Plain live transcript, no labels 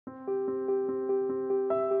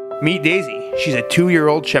Meet Daisy. She's a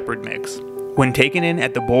 2-year-old shepherd mix. When taken in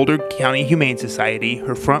at the Boulder County Humane Society,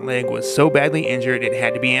 her front leg was so badly injured it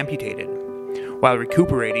had to be amputated. While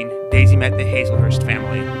recuperating, Daisy met the Hazelhurst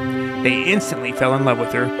family. They instantly fell in love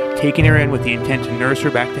with her, taking her in with the intent to nurse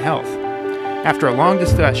her back to health. After a long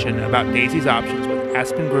discussion about Daisy's options with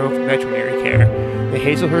Aspen Grove Veterinary Care, the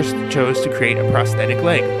Hazelhurst chose to create a prosthetic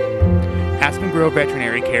leg. Aspen Grove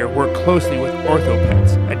Veterinary Care worked closely with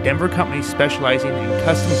OrthoPets, a Denver company specializing in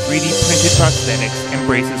custom 3D printed prosthetics and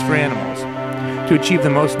braces for animals. To achieve the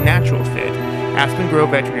most natural fit, Aspen Grove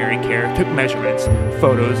Veterinary Care took measurements,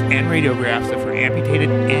 photos, and radiographs of her amputated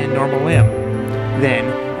and normal limb. Then,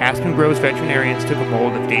 Aspen Grove's veterinarians took a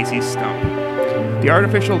mold of Daisy's stump. The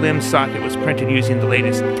artificial limb socket was printed using the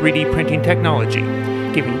latest 3D printing technology,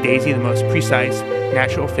 giving Daisy the most precise,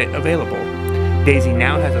 natural fit available. Daisy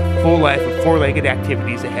now has a full life of 4-legged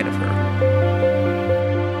activities ahead of her.